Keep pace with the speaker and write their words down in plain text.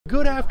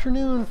Good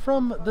afternoon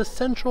from the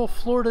Central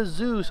Florida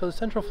Zoo. So the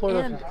Central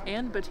Florida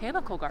and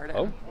Botanical Garden.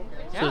 Oh,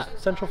 yeah. So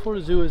Central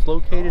Florida Zoo is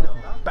located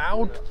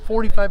about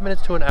 45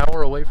 minutes to an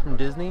hour away from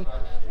Disney,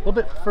 a little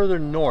bit further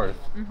north.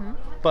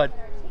 But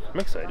I'm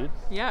excited.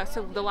 Yeah.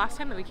 So the last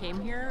time that we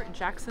came here,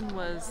 Jackson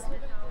was,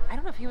 I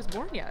don't know if he was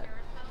born yet.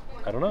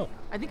 I don't know.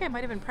 I think I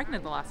might have been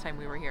pregnant the last time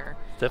we were here.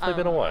 It's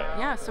definitely been a while.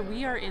 Yeah, so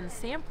we are in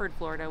Sanford,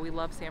 Florida. We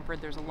love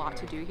Sanford. There's a lot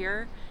to do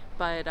here.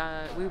 But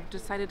we've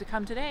decided to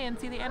come today and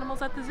see the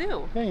animals at the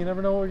zoo. Yeah, you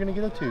never know what we're going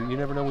to get up to. You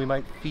never know, we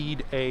might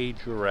feed a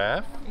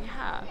giraffe.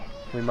 Yeah.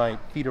 We might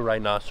feed a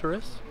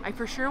rhinoceros. I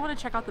for sure want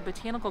to check out the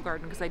Botanical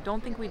Garden because I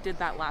don't think we did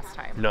that last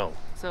time. No.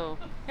 So,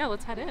 yeah,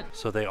 let's head in.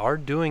 So they are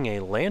doing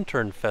a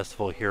lantern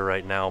festival here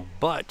right now,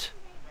 but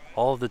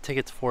all of the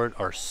tickets for it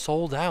are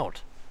sold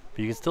out.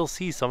 But you can still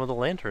see some of the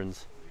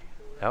lanterns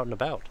out and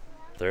about.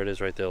 There it is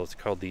right there. It's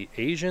called the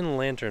Asian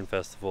Lantern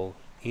Festival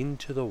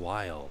Into the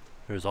Wild.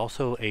 There's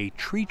also a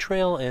tree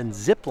trail and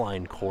zip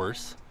line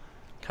course.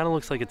 Kind of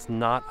looks like it's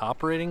not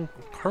operating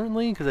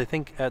currently because I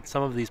think at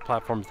some of these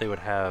platforms they would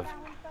have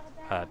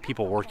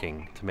people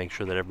working to make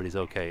sure that everybody's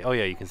okay. Oh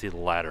yeah, you can see the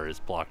ladder is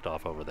blocked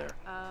off over there.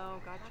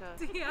 Oh,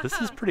 gotcha. Yeah. This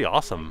is pretty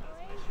awesome.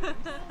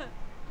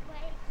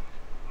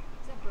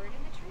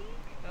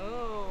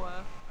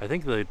 I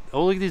think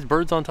oh, look at these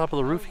birds on top of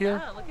the roof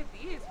here. Yeah, look at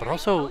these. But Very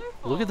also,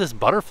 colorful. look at this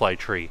butterfly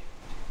tree.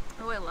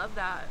 Oh, I love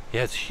that.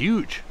 Yeah, it's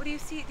huge. What do you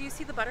see? Do you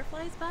see the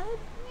butterflies, bud?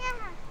 Yeah.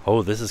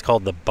 Oh, this is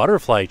called the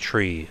butterfly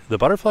tree. The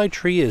butterfly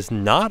tree is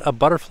not a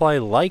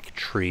butterfly-like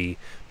tree,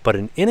 but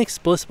an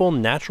inexplicable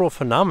natural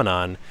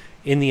phenomenon.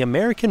 In the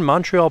American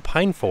Montreal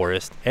pine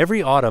forest,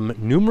 every autumn,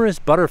 numerous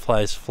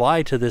butterflies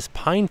fly to this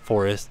pine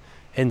forest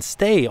and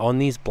stay on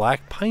these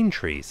black pine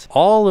trees,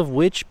 all of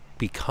which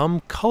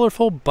become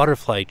colorful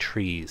butterfly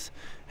trees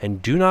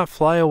and do not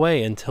fly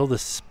away until the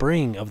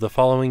spring of the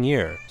following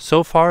year.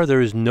 So far, there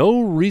is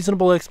no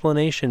reasonable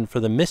explanation for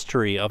the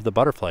mystery of the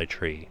butterfly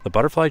tree. The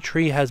butterfly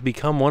tree has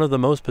become one of the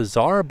most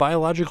bizarre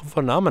biological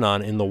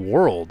phenomenon in the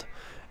world,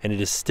 and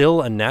it is still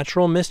a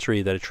natural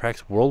mystery that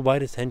attracts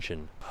worldwide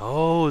attention.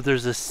 Oh,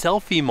 there's a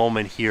selfie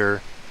moment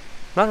here.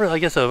 Not really, I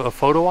guess a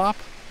photo op,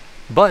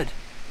 but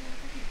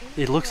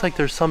it looks like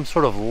there's some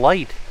sort of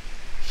light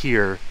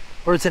here,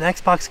 or it's an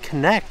Xbox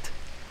Kinect.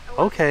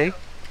 Okay.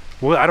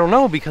 Well, I don't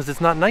know because it's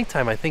not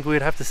nighttime. I think we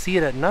would have to see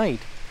it at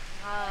night.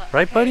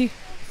 Right, okay. buddy?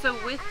 So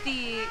with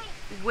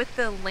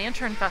the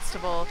Lantern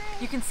Festival,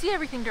 you can see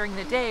everything during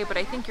the day, but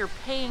I think you're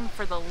paying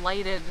for the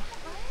lighted,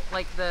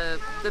 like the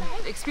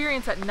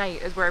experience at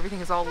night is where everything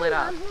is all lit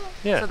up.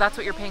 Yeah. So that's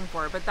what you're paying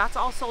for, but that's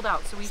all sold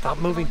out. So we Stop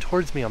moving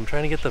towards me. I'm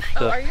trying to get the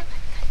Oh, are you?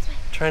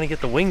 trying to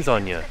get the wings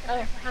on you.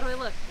 Oh, how do I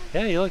look?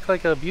 Yeah, you look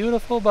like a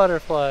beautiful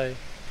butterfly.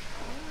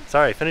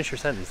 Sorry, finish your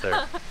sentence there.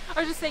 I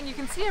was just saying you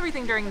can see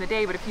everything during the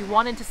day, but if you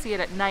wanted to see it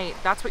at night,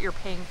 that's what you're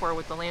paying for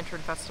with the Lantern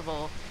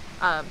Festival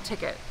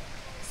ticket.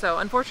 So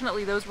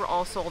unfortunately, those were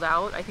all sold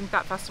out. I think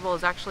that festival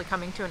is actually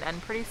coming to an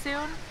end pretty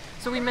soon,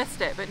 so we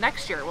missed it. But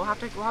next year, we'll have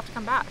to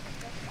come back.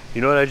 You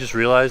know what I just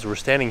realized? We're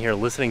standing here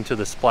listening to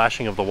the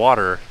splashing of the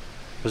water.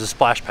 There's a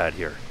splash pad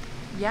here.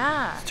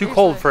 Yeah. It's too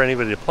cold for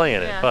anybody to play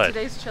in it, but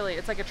today's chilly.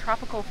 It's like a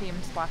tropical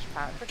themed splash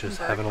pad. Just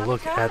having a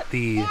look at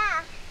the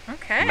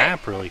Okay.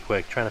 map really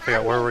quick, trying to figure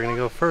out where we're going to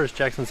go first.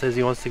 Jackson says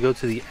he wants to go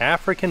to the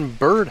African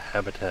bird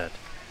habitat.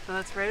 So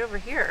that's right over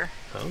here.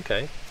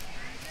 Okay.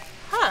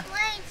 Huh.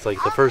 It's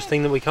like the first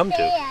thing that we come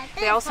to.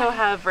 They also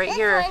have right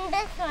here,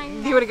 This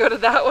one. do you want to go to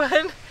that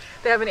one?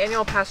 They have an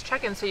annual pass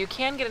check-in, so you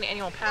can get an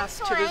annual pass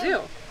to the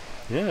zoo.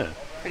 Yeah.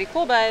 Pretty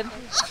cool, bud.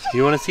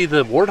 You want to see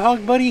the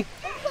warthog, buddy?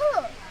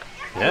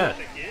 Yeah.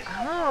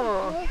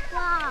 Oh,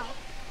 Wow.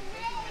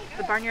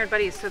 the Barnyard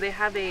Buddies. So they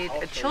have a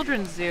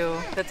children's zoo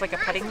that's like a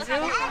petting zoo,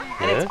 and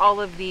Yeah. it's all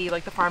of the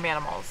farm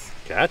animals.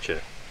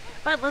 Gotcha.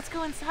 But let's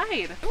go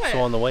inside.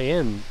 So on the way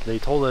in, they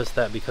told us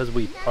that because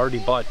we already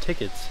bought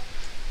tickets,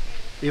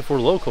 if we're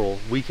local,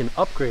 we can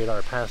upgrade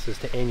our passes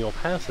to annual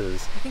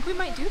passes. I think we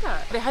might do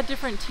that. They had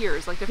different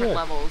tiers, like different Yeah.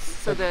 levels.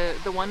 So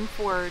the one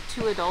for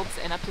 2 adults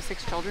and up to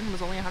 6 children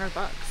was only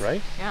 $100.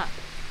 Right? Yeah.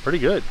 Pretty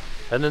good.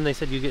 And then they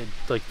said you get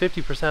like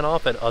 50%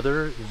 off at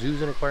other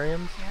zoos and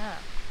aquariums. Yeah.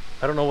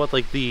 I don't know what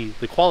like the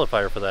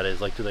qualifier for that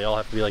is. Like, do they all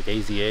have to be like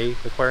AZA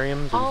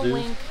aquariums and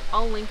zoos?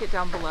 I'll link it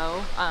down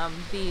below,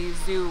 the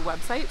zoo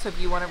website. So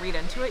if you want to read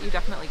into it, you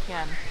definitely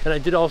can. And I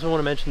did also want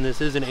to mention this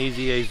is an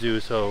AZA zoo,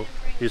 so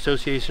the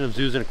Association of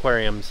Zoos and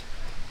Aquariums,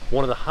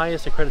 one of the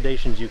highest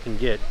accreditations you can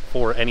get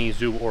for any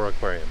zoo or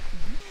aquarium.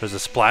 There's a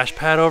splash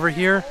pad over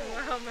here.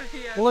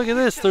 Look at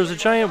this, there's a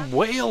giant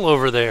whale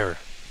over there.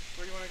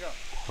 Where do you want to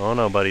go? Oh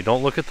no, buddy,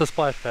 don't look at the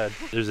splash pad.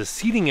 There's a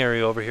seating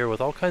area over here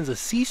with all kinds of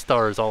sea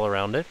stars all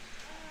around it.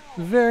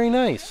 Very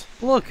nice.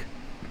 Look,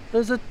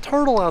 there's a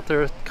turtle out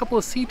there, a couple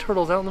of sea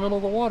turtles out in the middle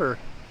of the water.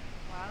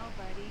 Wow,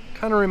 buddy.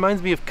 Kind of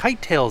reminds me of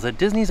Kite Tails at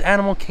Disney's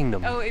Animal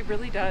Kingdom. Oh, it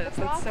really does.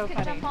 That's so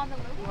funny.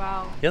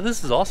 Wow. Yeah,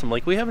 this is awesome.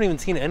 Like, we haven't even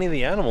seen any of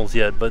the animals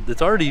yet, but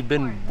it's already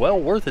been well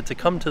worth it to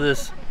come to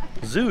this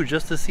zoo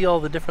just to see all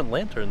the different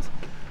lanterns.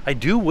 I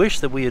do wish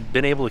that we had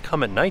been able to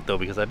come at night though,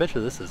 because I bet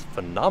you this is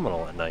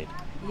phenomenal at night.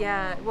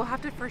 Yeah, we'll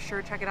have to for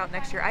sure check it out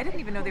next year. I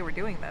didn't even know they were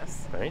doing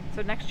this. Right?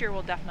 So next year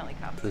we'll definitely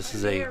come. This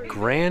is a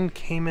Grand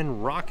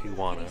Cayman rock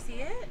iguana. Can you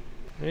see it?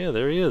 Yeah,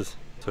 there he is.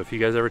 So if you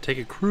guys ever take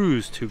a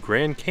cruise to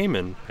Grand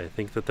Cayman, I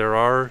think that there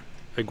are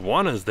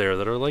iguanas there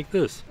that are like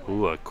this.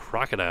 Ooh, a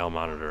crocodile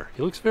monitor.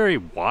 He looks very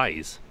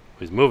wise.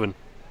 He's moving.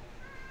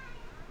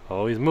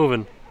 Oh, he's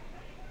moving.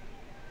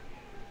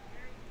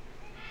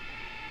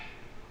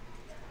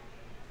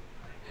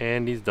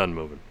 And he's done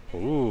moving.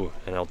 Ooh,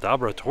 an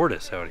Aldabra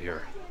tortoise out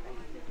here.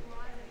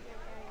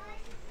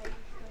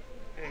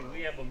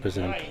 There's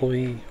an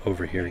employee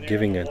over here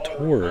giving a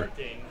tour,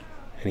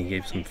 and he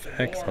gave some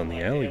facts on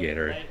the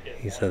alligator.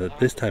 He said that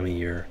this time of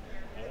year,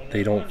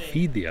 they don't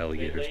feed the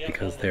alligators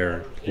because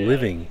they're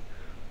living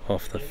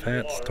off the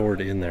fat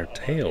stored in their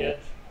tail.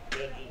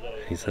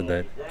 He said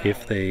that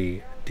if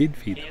they did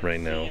feed them right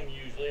now,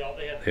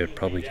 they would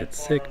probably get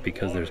sick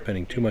because they're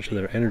spending too much of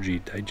their energy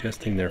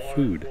digesting their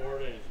food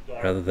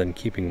rather than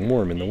keeping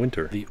warm in the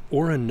winter. The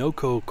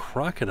Orinoco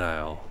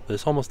crocodile.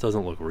 This almost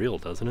doesn't look real,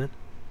 doesn't it?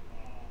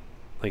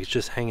 Like it's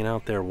just hanging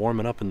out there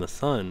warming up in the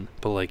sun,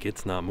 but like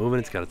it's not moving.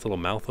 It's got its little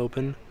mouth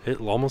open.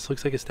 It almost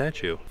looks like a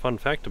statue. Fun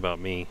fact about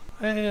me,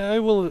 I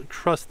will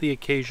trust the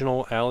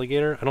occasional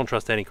alligator. I don't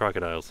trust any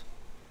crocodiles.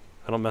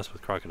 I don't mess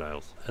with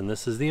crocodiles. And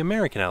this is the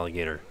American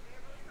alligator.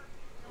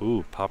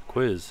 Ooh, pop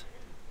quiz.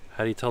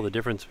 How do you tell the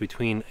difference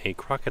between a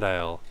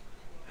crocodile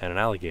and an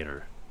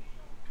alligator?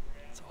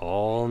 It's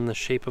all in the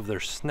shape of their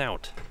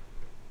snout.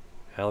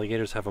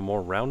 Alligators have a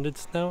more rounded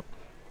snout.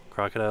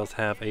 Crocodiles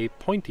have a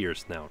pointier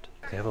snout.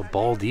 They have a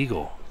bald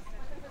eagle.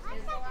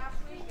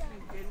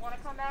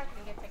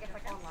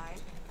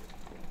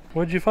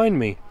 What'd you find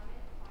me?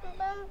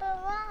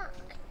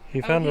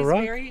 You found a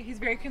rock? He's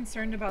very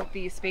concerned about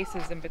the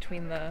spaces in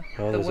between the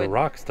there's wood. a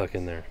rock stuck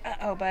in there.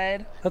 Uh-oh,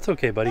 bud. That's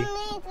okay, buddy.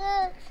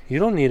 You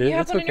don't need it. You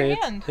have It's one in okay.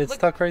 your hand. It's Look.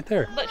 stuck right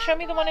there. Show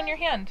me the one in your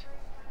hand.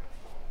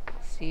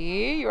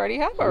 See? You already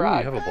have a Ooh,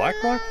 rock. you have a black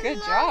rock? Good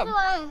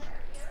job.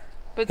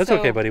 But That's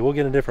okay, buddy. We'll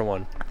get a different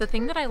one. The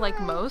thing that I like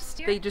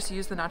most, they just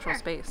use the natural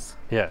space.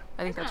 Yeah.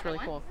 I think that's really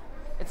cool.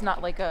 It's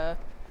not like a...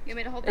 You want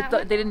me to hold that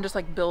one? They didn't just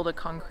like build a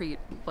concrete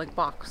like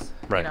box,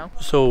 Right. you know?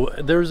 So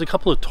there's a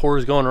couple of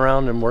tours going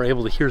around and we're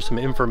able to hear some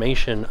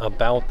information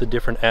about the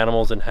different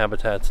animals and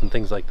habitats and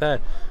things like that.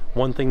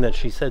 One thing that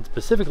she said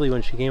specifically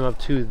when she came up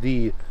to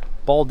the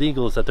bald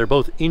eagle is that they're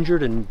both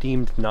injured and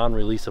deemed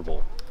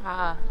non-releasable.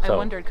 Ah, So- I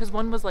wondered, because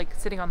one was like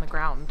sitting on the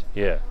ground.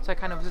 Yeah. So I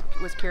kind of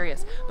was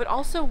curious. But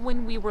also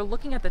when we were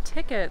looking at the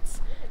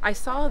tickets, I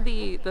saw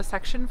the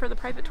section for the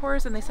private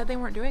tours and they said they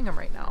weren't doing them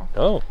right now.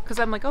 Oh, Because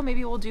I'm like, oh,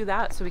 maybe we'll do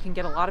that so we can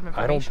get a lot of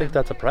information. I don't think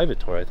that's a private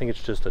tour. I think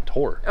it's just a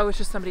tour. Oh, it's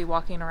just somebody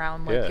walking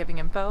around like Yeah. giving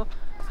info?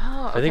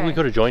 Oh, okay. I think we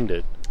could have joined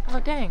it, Oh,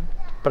 dang.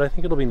 but I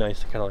think it'll be nice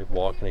to kind of like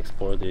walk and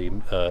explore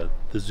the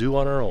zoo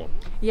on our own.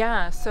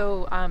 Yeah,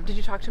 so did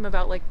you talk to him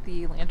about like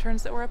the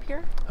lanterns that were up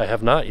here? I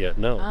have not yet,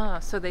 no. Ah,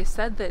 so they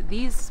said that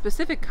these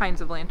specific kinds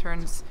of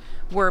lanterns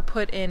were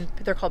put in,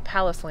 they're called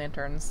palace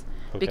lanterns,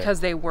 Okay. because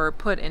they were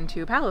put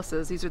into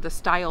palaces. These are the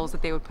styles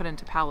that they would put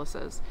into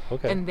palaces.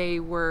 Okay. And they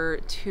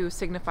were to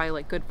signify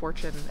like good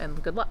fortune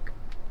and good luck.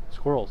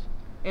 Squirrels.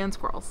 And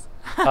squirrels.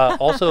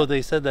 Also,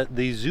 they said that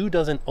the zoo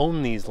doesn't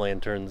own these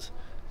lanterns.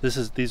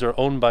 These are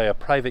owned by a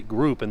private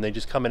group, and they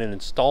just come in and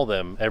install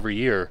them every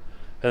year,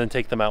 and then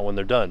take them out when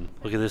they're done.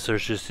 Look at this.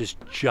 There's just this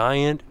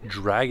giant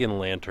dragon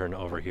lantern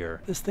over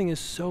here. This thing is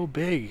so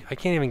big. I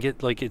can't even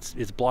get like it's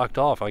blocked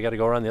off. I got to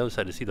go around the other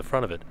side to see the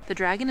front of it. The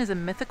dragon is a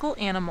mythical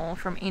animal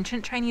from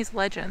ancient Chinese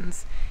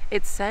legends.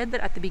 It's said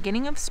that at the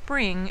beginning of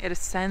spring, it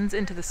ascends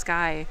into the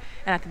sky,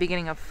 and at the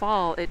beginning of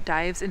fall, it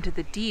dives into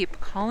the deep,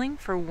 calling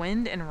for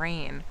wind and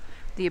rain.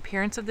 The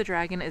appearance of the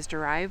dragon is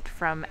derived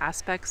from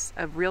aspects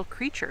of real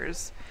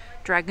creatures.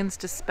 Dragons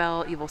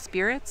dispel evil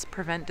spirits,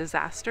 prevent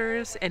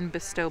disasters, and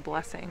bestow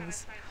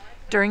blessings.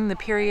 During the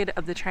period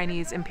of the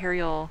Chinese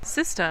imperial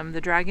system,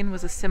 the dragon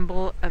was a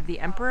symbol of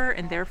the emperor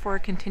and therefore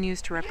continues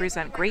to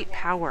represent great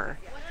power.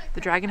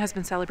 The dragon has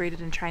been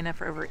celebrated in China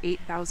for over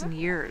 8,000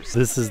 years.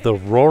 This is the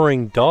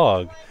roaring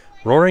dog.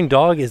 Roaring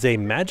dog is a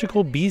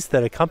magical beast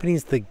that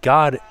accompanies the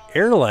god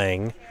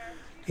Erlang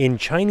in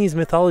Chinese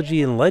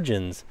mythology and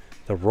legends.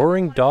 The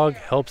roaring dog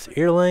helps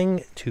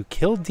Erlang to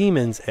kill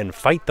demons and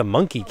fight the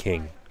Monkey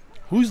King.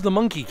 Who's the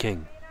Monkey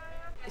King?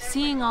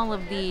 Seeing all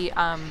of the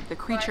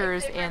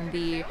creatures and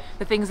the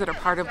things that are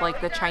part of like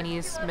the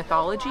Chinese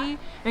mythology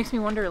makes me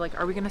wonder, like,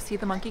 are we going to see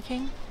the Monkey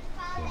King?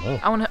 I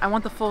don't know. I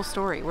want the full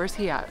story. Where's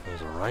he at?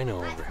 There's a rhino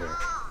over here.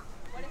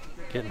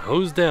 Getting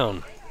hosed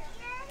down.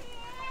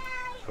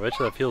 I bet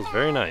you that feels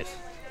very nice.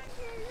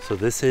 So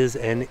this is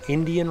an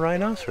Indian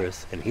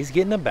rhinoceros, and he's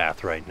getting a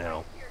bath right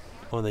now.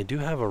 Well, they do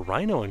have a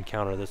rhino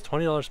encounter that's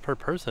 $20 per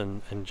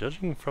person, and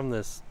judging from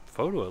this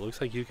photo, it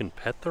looks like you can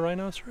pet the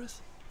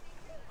rhinoceros.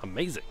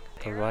 Amazing.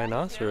 The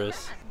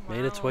rhinoceros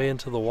made its way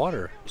into the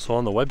water. So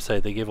on the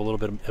website, they gave a little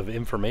bit of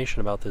information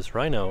about this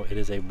rhino. It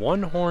is a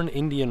one-horn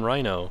Indian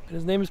rhino, and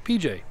his name is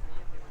PJ.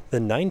 The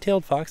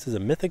nine-tailed fox is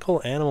a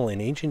mythical animal in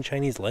ancient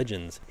Chinese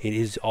legends. It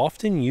is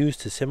often used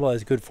to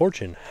symbolize good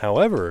fortune.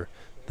 However,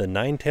 the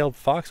nine-tailed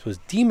fox was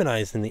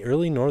demonized in the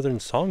early Northern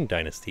Song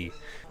dynasty,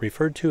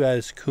 referred to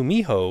as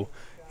kumiho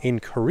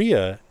in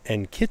Korea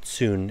and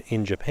kitsune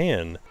in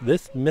Japan.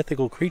 This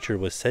mythical creature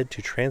was said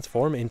to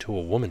transform into a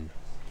woman.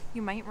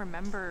 You might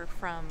remember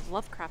from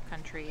Lovecraft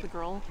Country, the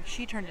girl,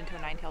 she turned into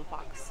a nine-tailed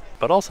fox.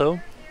 But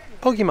also,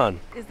 Pokemon.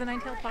 Is the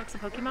nine-tailed fox a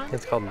Pokemon?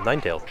 It's called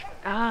Ninetailed.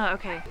 Ah,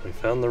 okay. We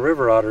found the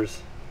river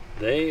otters.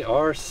 They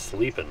are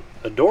sleeping.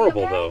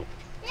 Adorable, though.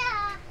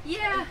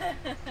 Yeah.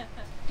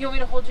 You want me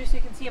to hold you so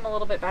you can see him a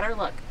little bit better?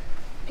 Look.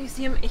 You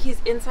see him?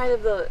 He's inside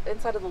of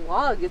the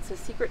log. It's a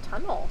secret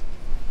tunnel.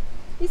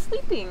 He's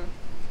sleeping.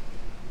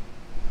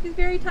 He's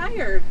very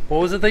tired. What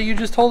was it that you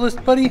just told us,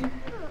 buddy?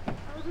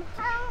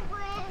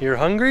 You're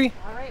hungry?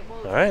 All right,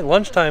 well. All right,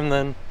 lunchtime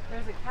then.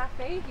 There's a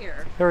cafe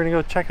here. We're gonna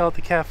go check out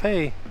the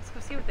cafe. Let's go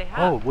see what they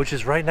have. Oh, which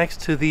is right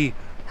next to the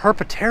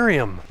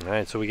herpetarium. All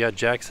right, so we got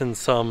Jackson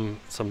some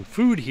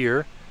food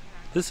here.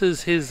 This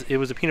is it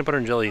was a peanut butter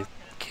and jelly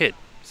kit.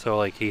 So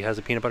like he has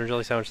a peanut butter and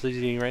jelly sandwich that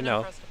he's eating right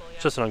now. Yeah.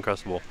 It's just an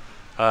Uncrustable.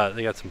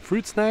 They got some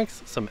fruit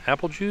snacks, some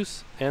apple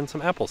juice, and some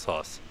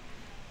applesauce.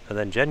 And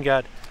then Jen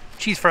got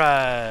cheese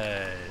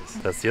fries.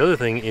 That's the other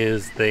thing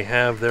is they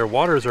have their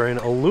waters are in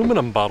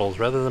aluminum bottles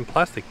rather than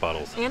plastic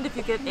bottles. And if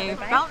you get a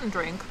fountain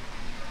drink,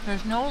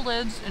 there's no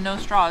lids and no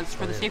straws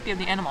for the safety of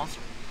the animals.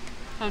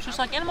 So it's just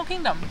like Animal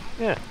Kingdom.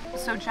 Yeah.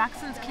 So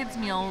Jackson's kids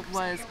meal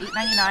was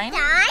 $8.99,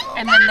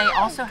 and then they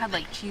also had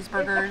like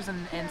cheeseburgers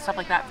and stuff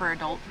like that for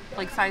adult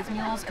like size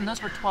meals, and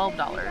those were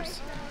 $12.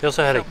 They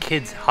also had a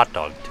kid's hot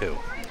dog too.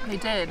 They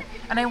did,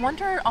 and I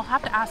wonder, I'll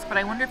have to ask, but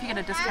I wonder if you get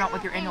a discount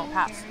with your annual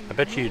pass. I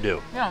bet you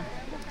do. Yeah.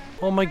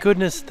 Oh my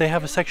goodness, they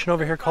have a section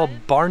over here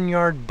called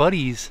Barnyard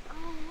Buddies.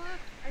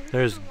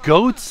 There's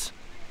goats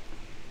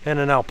and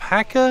an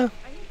alpaca.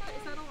 Is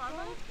that a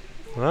llama?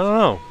 I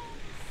don't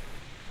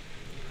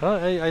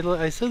know.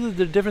 I said that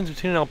the difference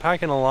between an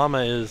alpaca and a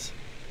llama is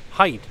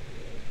height.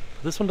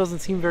 This one doesn't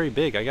seem very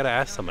big. I gotta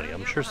ask somebody.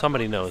 I'm sure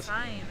somebody knows. Look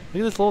at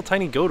this little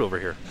tiny goat over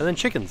here. And then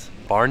chickens.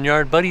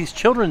 Barnyard Buddies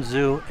Children's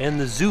Zoo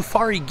and the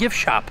Zoofari gift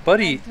shop.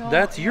 Buddy,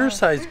 that's your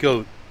size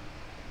goat.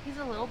 He's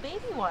a little baby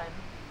one.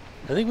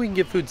 I think we can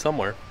get food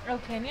somewhere. Oh,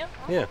 can you?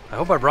 Yeah. I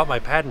hope I brought my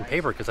pad and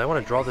paper because I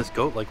want to draw this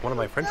goat like one of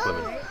my French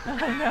women.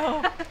 I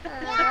know.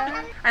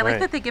 I like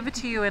that they give it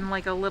to you in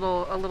like a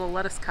little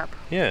lettuce cup.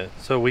 Yeah.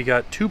 So we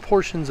got 2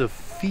 portions of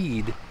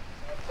feed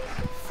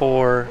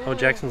for. Oh,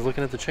 Jackson's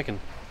looking at the chicken.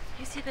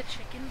 You see the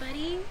chicken,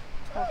 buddy?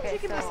 Okay,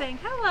 Chicken was saying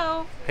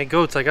hello. Hey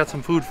goats, I got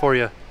some food for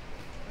you.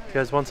 You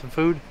guys want some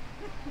food?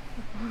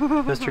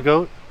 Mr.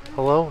 Goat,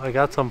 hello, I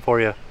got some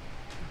for you.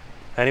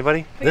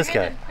 Anybody? This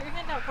guy. Put your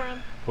hand out for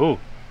him. Ooh,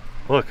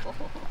 look.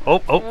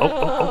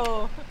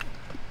 Oh.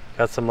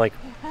 Got some like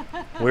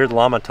weird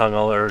llama tongue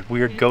or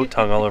weird goat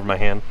tongue all over my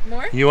hand.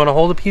 More? You want to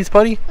hold a piece,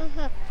 buddy?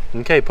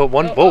 Okay, put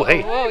one. Whoa,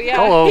 hey. Whoa, yeah.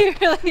 Hello. He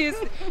really is.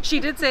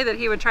 She did say that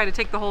he would try to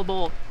take the whole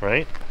bowl.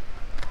 Right?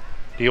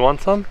 Do you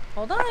want some?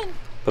 Hold on.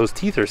 Those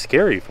teeth are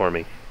scary for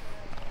me.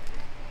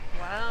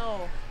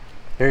 Wow.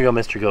 Here you go,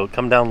 Mr. Goat.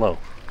 Come down low.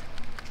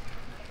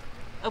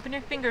 Open your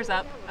fingers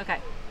up. Okay.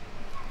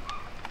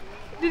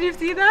 Did you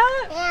see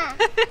that? Yeah.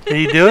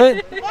 Did you do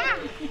it? Yeah.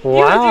 Wow. You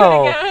want to do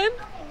it again?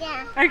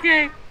 Yeah.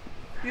 Okay.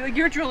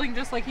 You're drooling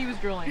just like he was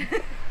drooling.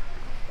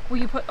 Will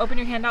you open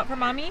your hand out for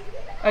mommy?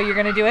 Oh, you're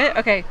gonna do it?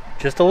 Okay.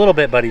 Just a little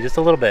bit, buddy. Just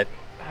a little bit.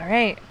 All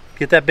right.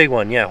 Get that big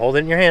one. Yeah, hold it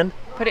in your hand.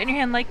 Put it in your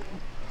hand like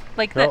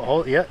No, that.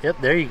 hold.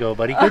 Yep. There you go,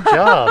 buddy. Good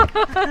job.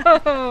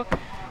 Oh,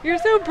 you're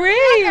so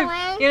brave.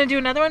 You're gonna do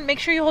another one? Make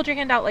sure you hold your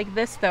hand out like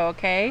this though,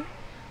 okay?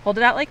 Hold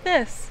it out like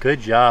this.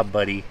 Good job,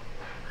 buddy.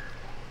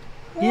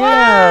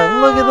 Yeah,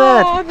 look at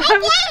that.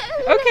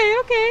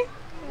 Okay.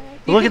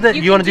 Look at that.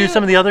 You want to do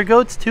some of the other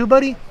goats too,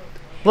 buddy?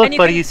 Look, And you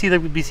buddy. can-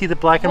 You see the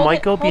black and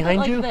white goat hold behind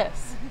it like you?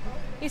 This.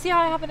 You see how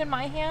I have it in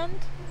my hand?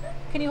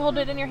 Can you hold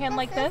it in your hand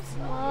like this?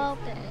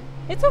 Open.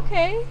 It's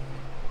okay.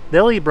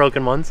 They'll eat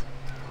broken ones.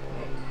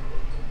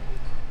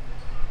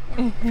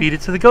 Feed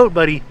it to the goat,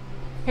 buddy.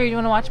 Here, you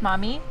want to watch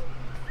mommy?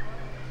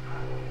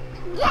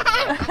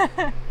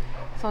 Yeah.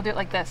 So I'll do it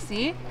like this.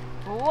 See?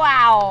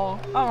 Wow.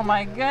 Oh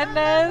my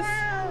goodness.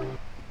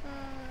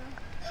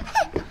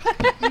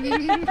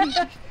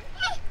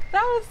 That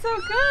was so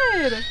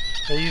good.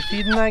 Are you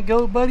feeding that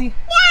goat, buddy?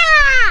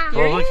 Yeah.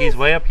 Here Oh, he look, is. he's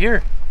way up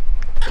here.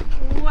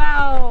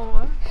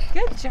 Wow.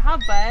 Good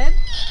job, bud.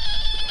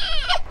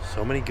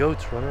 So many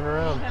goats running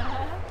around.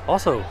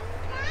 Also,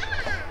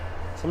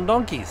 some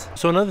donkeys.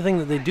 So another thing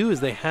that they do is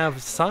they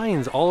have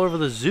signs all over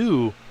the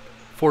zoo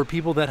for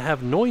people that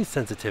have noise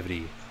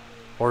sensitivity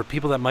or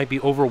people that might be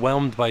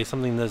overwhelmed by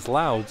something that's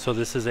loud. So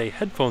this is a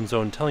headphone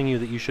zone telling you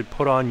that you should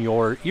put on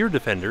your ear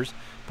defenders.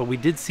 But we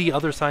did see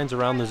other signs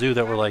around the zoo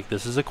that were like,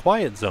 this is a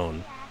quiet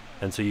zone.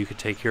 And so you could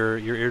take your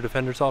ear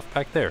defenders off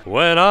back there.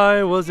 When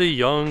I was a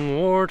young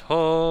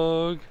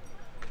warthog,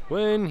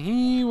 when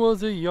he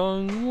was a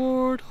young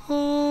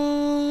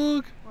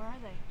warthog. Where are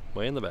they?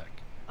 Way in the back.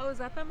 Oh, is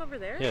that them over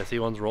there? Yeah, see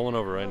one's rolling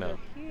over right now.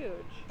 They're huge.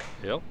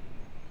 Yep.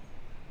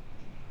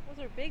 Those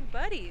are big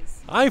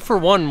buddies. I, for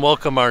one,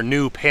 welcome our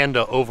new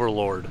panda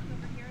overlord.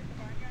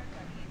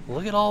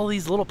 Look at all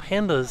these little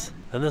pandas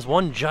and this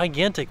one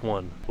gigantic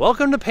one.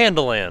 Welcome to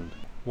Pandaland.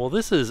 Well,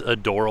 this is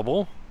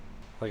adorable.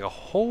 Like a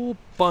whole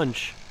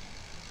bunch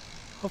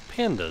of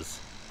pandas.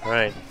 All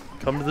right,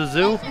 come to the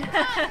zoo.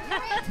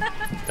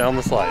 Down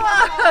the slide.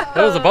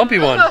 That was a bumpy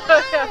one.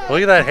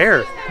 Look at that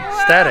hair.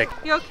 Static.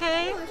 You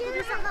okay?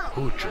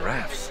 Ooh,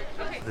 giraffes.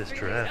 This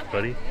giraffe,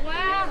 buddy.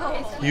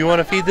 Wow. You want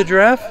to feed the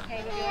giraffe?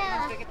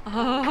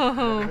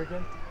 Oh.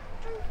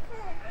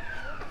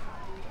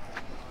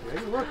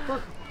 Look,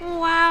 look.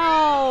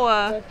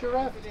 Wow. That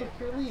giraffe took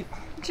your leaf.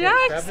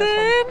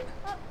 Jackson.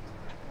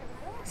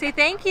 Say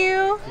thank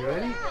you. You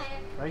ready?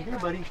 Right here,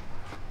 buddy.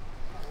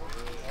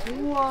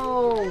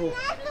 Whoa. You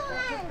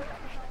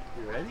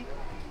ready?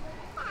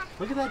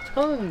 Look at that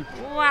tongue.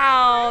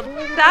 Wow.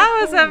 That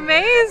was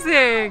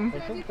amazing.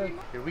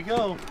 Here we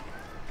go.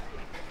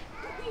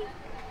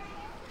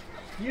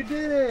 You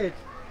did it.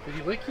 Did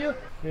he lick you?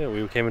 Yeah,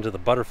 we came into the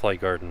butterfly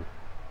garden.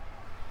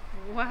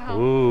 Wow.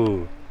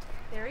 Ooh.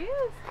 There he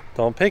is.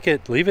 Don't pick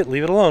it. Leave it.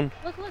 Leave it alone.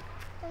 Look, look.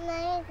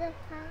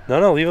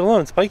 No, leave it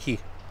alone. It's spiky.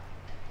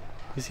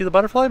 You see the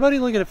butterfly, buddy?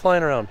 Look at it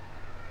flying around.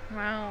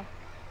 Wow.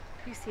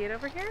 You see it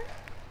over here?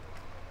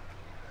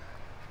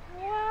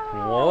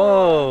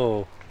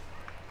 Wow.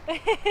 Whoa.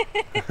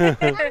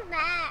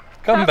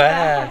 Come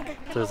back.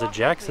 There's a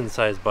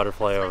Jackson-sized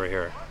butterfly over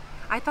here.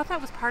 I thought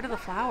that was part of the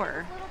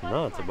flower.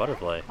 No, it's a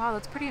butterfly. Wow,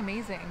 that's pretty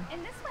amazing.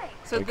 And this way.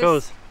 So There it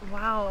goes.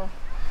 Wow.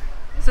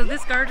 So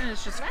this garden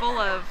is just full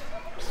of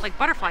like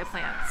butterfly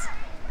plants.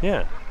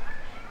 Yeah.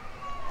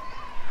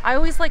 I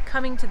always like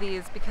coming to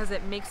these because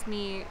it makes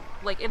me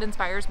like it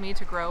inspires me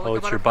to grow. Oh,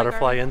 like, it's your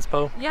butterfly garden.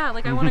 inspo? Yeah,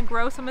 like I want to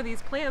grow some of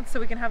these plants so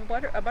we can have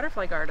a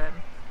butterfly garden.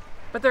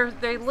 But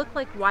they look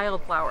like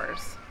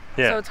wildflowers.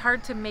 Yeah. So it's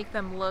hard to make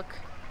them look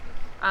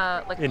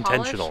like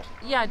intentional. polished.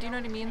 Yeah, do you know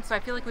what I mean? So I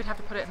feel like we'd have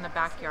to put it in the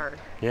backyard.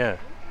 Yeah.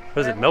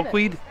 What is But it, I love it.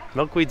 milkweed?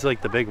 Milkweed's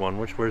like the big one,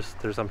 which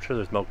I'm sure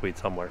there's milkweed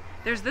somewhere.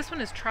 There's this one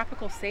is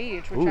tropical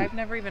sage, which Ooh. I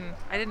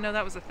didn't know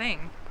that was a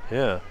thing.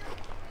 Yeah.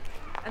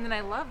 And then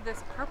I love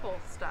this purple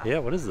stuff. Yeah,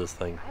 what is this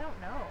thing? I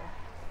don't know.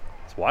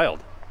 It's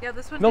wild. Yeah,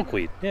 this one.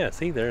 Milkweed. Yeah,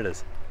 see, there it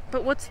is.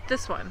 But what's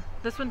this one?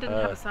 This one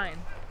didn't have a sign.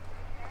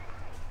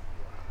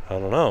 I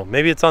don't know.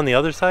 Maybe it's on the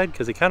other side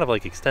because it kind of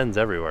like extends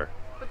everywhere.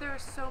 But there are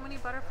so many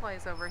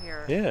butterflies over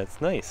here. Yeah,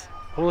 it's nice.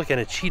 Oh, look, and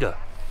a cheetah.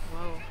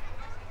 Whoa.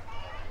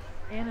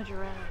 And a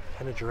giraffe.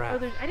 And a Oh,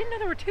 giraffe. I didn't know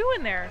there were two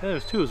in there. Yeah,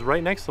 there's two. It was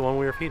right next to the one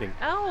we were feeding.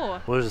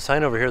 Oh. Well, there's a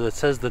sign over here that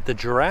says that the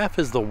giraffe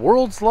is the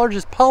world's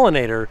largest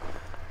pollinator,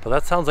 but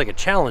that sounds like a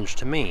challenge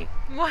to me.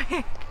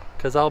 Why?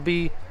 Because I'll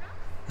be...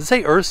 Does it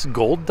say Earth's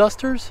gold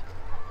dusters?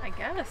 I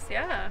guess,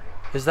 yeah.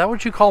 Is that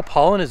what you call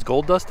pollen, is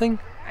gold dusting?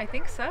 I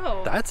think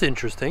so. That's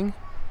interesting.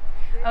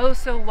 Oh,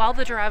 so while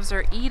the giraffes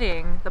are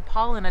eating, the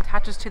pollen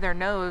attaches to their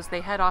nose,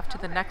 they head off to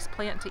the next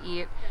plant to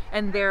eat,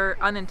 and they're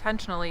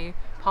unintentionally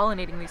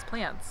pollinating these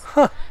plants.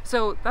 Huh.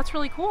 So that's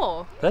really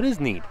cool. That is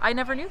neat. I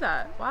never knew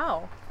that.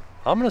 Wow.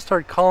 I'm going to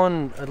start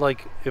calling,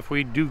 like, if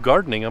we do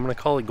gardening, I'm going to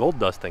call it gold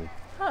dusting.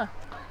 Huh.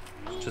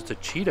 Just a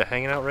cheetah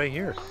hanging out right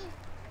here.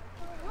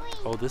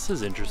 Oh, this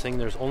is interesting.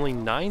 There's only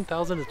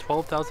 9,000 to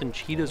 12,000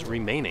 cheetahs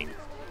remaining.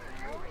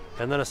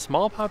 And then a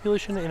small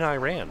population in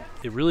Iran.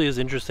 It really is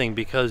interesting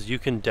because you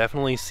can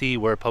definitely see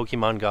where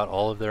Pokemon got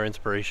all of their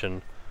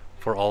inspiration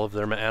for all of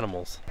their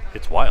animals.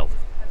 It's wild.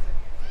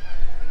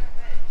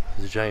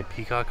 There's a giant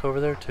peacock over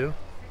there too.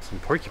 Some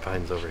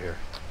porcupines over here.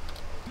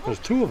 There's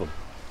two of them.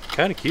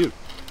 Kind of cute.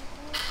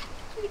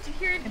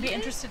 I'd be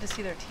interested to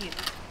see their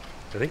teeth.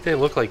 I think they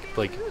look like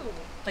Like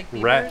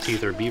rat beavers?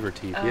 teeth or beaver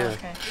teeth. Oh, Yeah.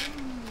 okay.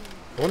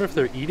 I wonder if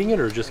they're eating it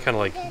or just kind of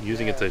like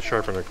using it to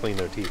sharpen or clean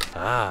their teeth.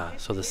 Ah,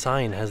 so the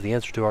sign has the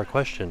answer to our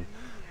question.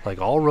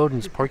 Like all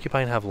rodents,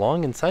 porcupine have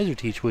long incisor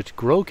teeth which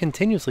grow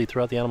continuously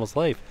throughout the animal's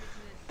life.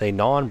 They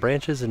gnaw on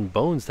branches and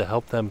bones to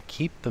help them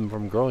keep them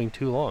from growing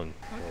too long.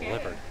 Okay. A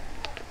leopard.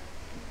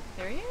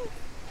 There he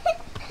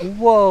is.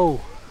 Whoa!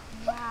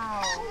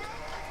 Wow.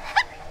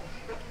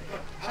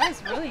 That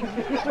is really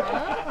neat.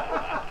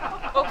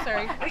 Huh? Oh,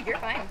 sorry. You're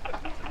fine.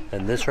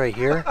 And this right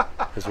here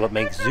is what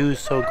makes zoos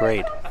so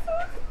great.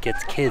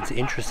 Gets kids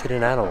interested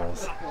in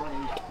animals.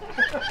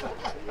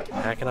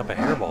 Hacking up a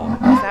hairball.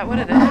 Is that what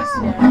it is?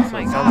 Oh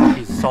my It sounds god. like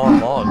he's sawing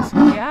logs.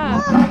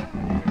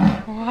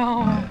 Yeah.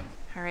 Wow.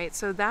 All right,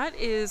 so that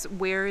is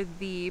where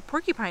the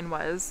porcupine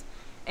was.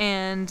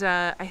 And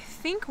I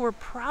think we're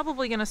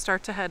probably going to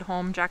start to head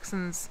home.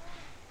 Jackson's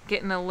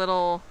getting a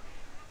little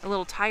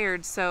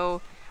tired.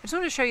 So I just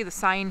want to show you the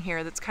sign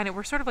here that's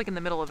we're sort of like in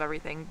the middle of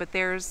everything. But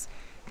there's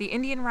the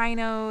Indian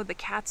rhino, the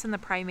cats and the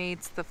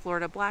primates, the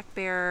Florida black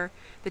bear,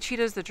 the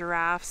cheetahs, the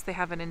giraffes. They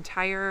have an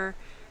entire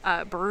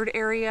bird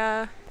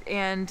area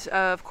and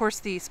of course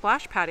the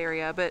splash pad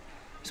area. But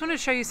I just wanted to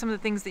show you some of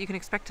the things that you can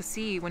expect to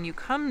see when you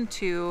come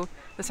to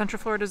the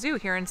Central Florida Zoo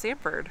here in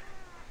Sanford.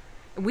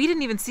 We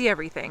didn't even see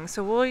everything,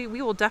 so we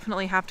will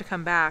definitely have to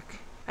come back.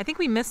 I think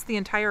we missed the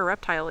entire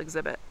reptile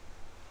exhibit.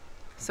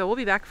 So we'll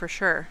be back for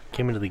sure.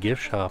 Came into the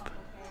gift shop.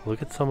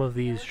 Look at some of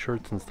these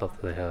shirts and stuff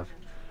that they have.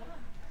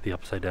 The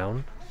upside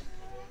down.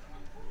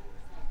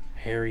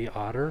 Hairy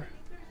otter.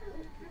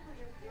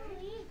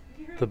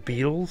 The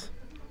Beatles.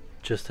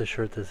 Just a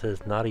shirt that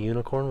says not a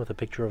unicorn with a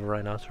picture of a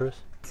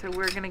rhinoceros. So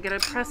we're gonna get a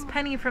pressed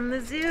penny from the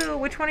zoo.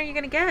 Which one are you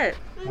gonna get?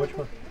 Which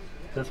one?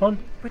 This one?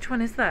 Which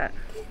one is that?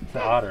 It's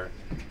the otter.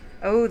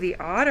 Oh, the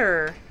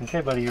otter.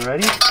 Okay, buddy, you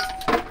ready?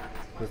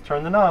 Let's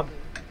turn the knob.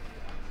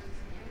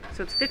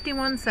 So it's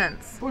 51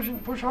 cents. Push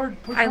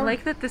hard, push I hard.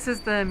 like that this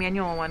is the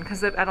manual one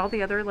because at all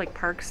the other like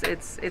parks,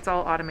 it's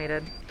all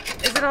automated.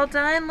 Is it all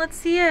done? Let's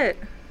see it.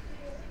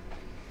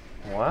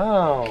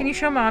 Wow. Can you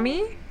show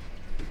mommy?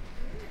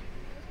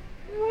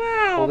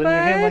 Wow, Hold it in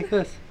your hand bud. like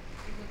this.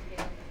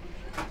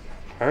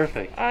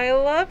 Perfect. I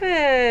love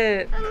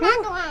it.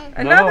 Another one.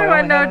 Another I one.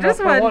 only No, had just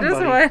enough for one. one,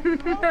 Just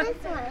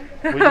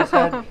buddy. one. This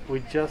one. We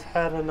just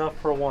had enough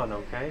for one,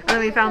 okay? Then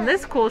we found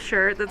this cool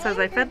shirt that says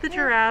I fed the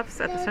giraffes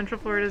at the Central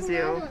Florida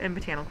Zoo and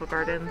Botanical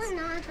Gardens.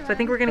 So I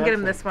think we're gonna get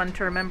him this one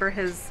to remember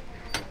his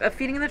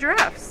feeding the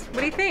giraffes.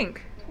 What do you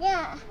think?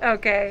 Yeah.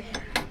 Okay.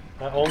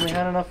 I only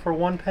had enough for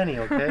 1 penny,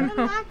 okay?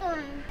 Another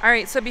one. All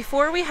right, so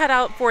before we head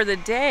out for the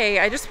day,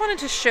 I just wanted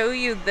to show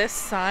you this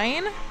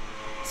sign.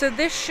 So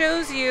this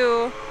shows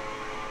you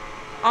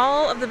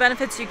all of the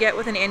benefits you get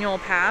with an annual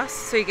pass.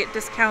 So you get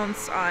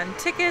discounts on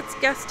tickets,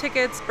 guest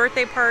tickets,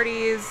 birthday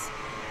parties,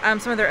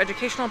 some of their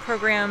educational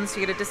programs.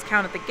 You get a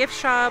discount at the gift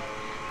shop,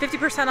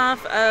 50%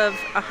 off of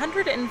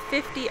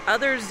 150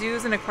 other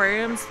zoos and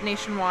aquariums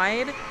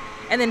nationwide,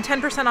 and then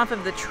 10% off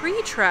of the tree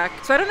trek.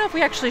 So I don't know if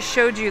we actually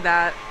showed you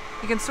that.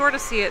 You can sort of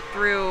see it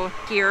through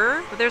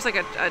here, but there's like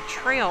a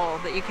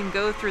trail that you can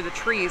go through the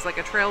trees, like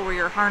a trail where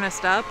you're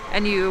harnessed up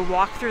and you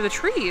walk through the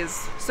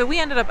trees. So we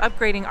ended up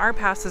upgrading our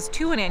passes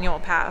to an annual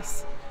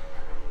pass,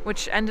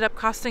 which ended up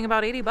costing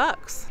about 80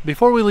 bucks.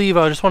 Before we leave,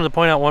 I just wanted to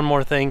point out one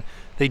more thing.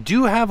 They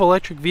do have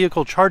electric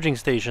vehicle charging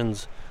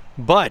stations,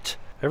 but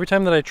every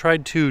time that I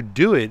tried to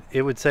do it,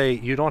 it would say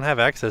you don't have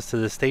access to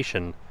this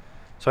station.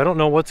 So I don't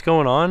know what's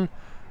going on.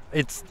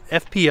 It's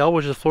FPL,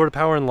 which is Florida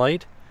Power and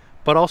Light,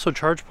 but also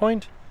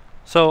ChargePoint.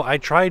 So I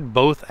tried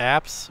both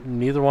apps,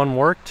 neither one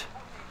worked.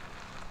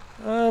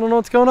 I don't know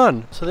what's going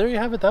on. So there you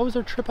have it. That was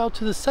our trip out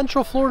to the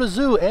Central Florida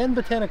Zoo and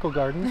Botanical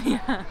Gardens.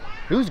 Yeah.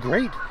 It was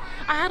great.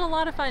 I had a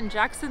lot of fun.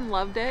 Jackson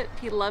loved it.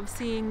 He loved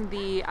seeing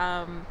the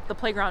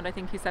playground, I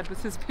think he said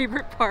was his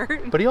favorite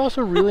part. But he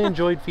also really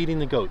enjoyed feeding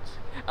the goats.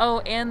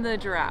 Oh, and the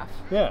giraffe.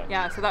 Yeah.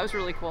 Yeah, so that was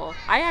really cool.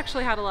 I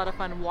actually had a lot of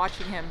fun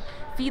watching him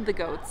feed the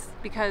goats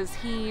because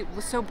he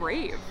was so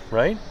brave.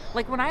 Right?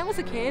 Like when I was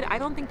a kid, I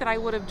don't think that I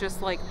would have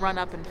just like run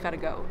up and fed a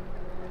goat.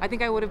 I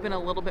think I would have been a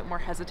little bit more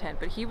hesitant,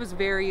 but he was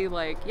very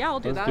like, yeah, I'll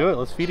do that. Let's do it.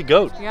 Let's feed a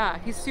goat. Yeah,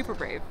 he's super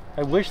brave.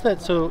 I wish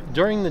that, so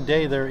during the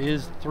day there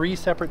is 3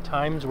 separate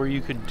times where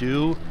you could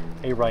do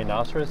a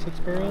rhinoceros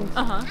experience.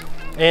 Uh-huh.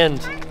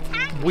 And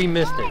we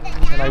missed it.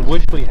 And I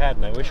wish we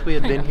hadn't. I wish we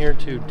had been here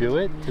to do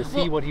it, to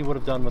see what he would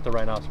have done with the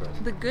rhinoceros.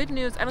 The good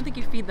news, I don't think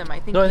you feed them. I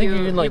think No, I think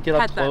you can like get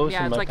pet up close them.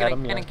 Yeah, and it's like like pet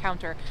them. an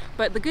encounter.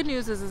 But the good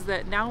news is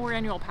that now we're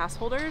annual pass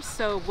holders,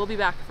 so we'll be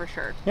back for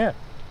sure. Yeah.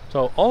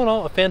 So all in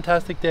all, a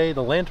fantastic day.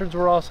 The lanterns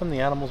were awesome. The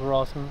animals were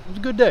awesome. It was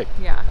a good day.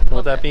 Yeah. And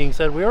with that being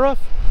said, we are off.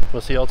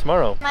 We'll see y'all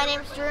tomorrow. My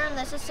name's Drew and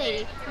this is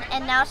Sadie.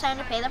 And now it's time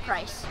to pay the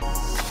price.